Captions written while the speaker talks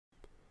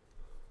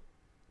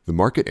The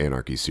Market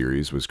Anarchy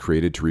series was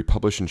created to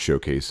republish and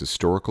showcase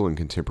historical and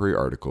contemporary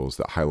articles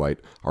that highlight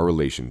our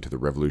relation to the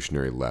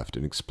revolutionary left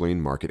and explain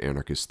market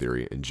anarchist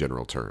theory in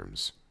general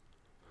terms.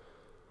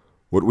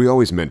 What we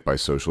always meant by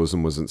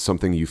socialism wasn't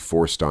something you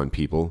forced on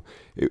people.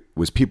 It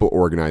was people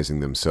organizing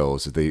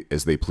themselves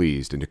as they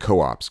pleased into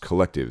co-ops,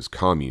 collectives,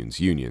 communes,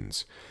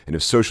 unions. And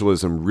if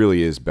socialism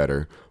really is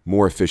better,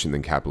 more efficient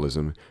than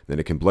capitalism, then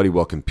it can bloody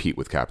well compete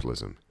with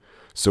capitalism.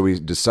 So we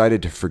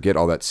decided to forget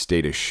all that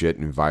status shit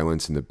and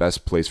violence, and the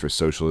best place for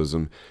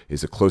socialism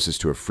is the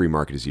closest to a free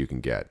market as you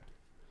can get.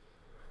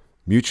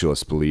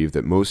 Mutualists believe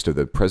that most of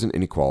the present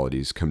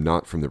inequalities come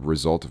not from the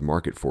result of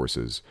market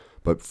forces,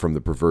 but from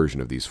the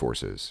perversion of these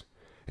forces.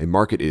 A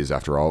market is,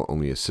 after all,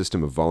 only a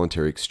system of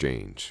voluntary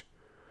exchange.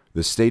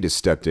 The state has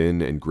stepped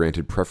in and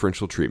granted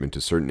preferential treatment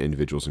to certain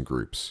individuals and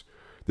groups.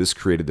 This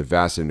created the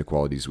vast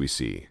inequalities we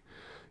see.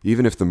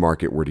 Even if the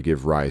market were to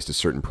give rise to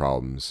certain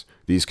problems,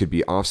 these could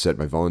be offset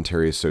by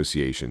voluntary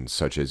associations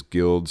such as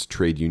guilds,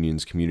 trade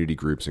unions, community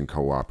groups, and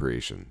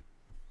cooperation.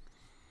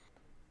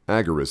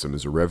 Agorism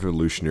is a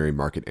revolutionary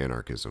market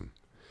anarchism.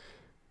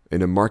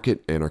 In a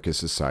market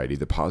anarchist society,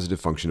 the positive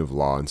function of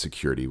law and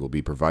security will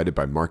be provided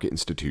by market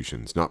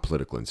institutions, not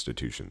political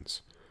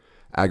institutions.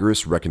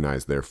 Agorists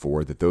recognize,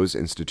 therefore, that those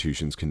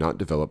institutions cannot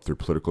develop through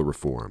political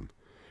reform.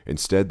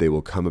 Instead, they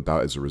will come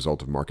about as a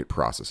result of market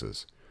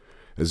processes.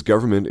 As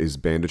government is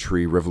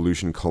banditry,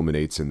 revolution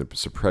culminates in the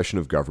suppression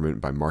of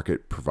government by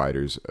market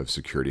providers of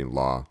security and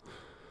law.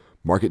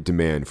 Market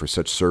demand for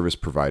such service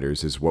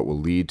providers is what will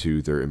lead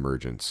to their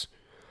emergence.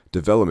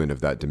 Development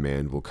of that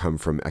demand will come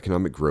from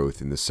economic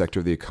growth in the sector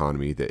of the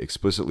economy that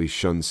explicitly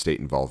shuns state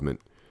involvement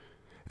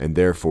and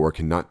therefore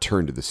cannot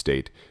turn to the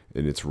state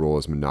in its role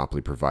as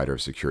monopoly provider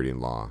of security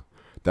and law.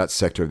 That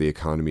sector of the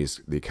economy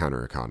is the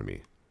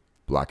counter-economy,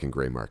 black and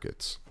gray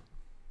markets.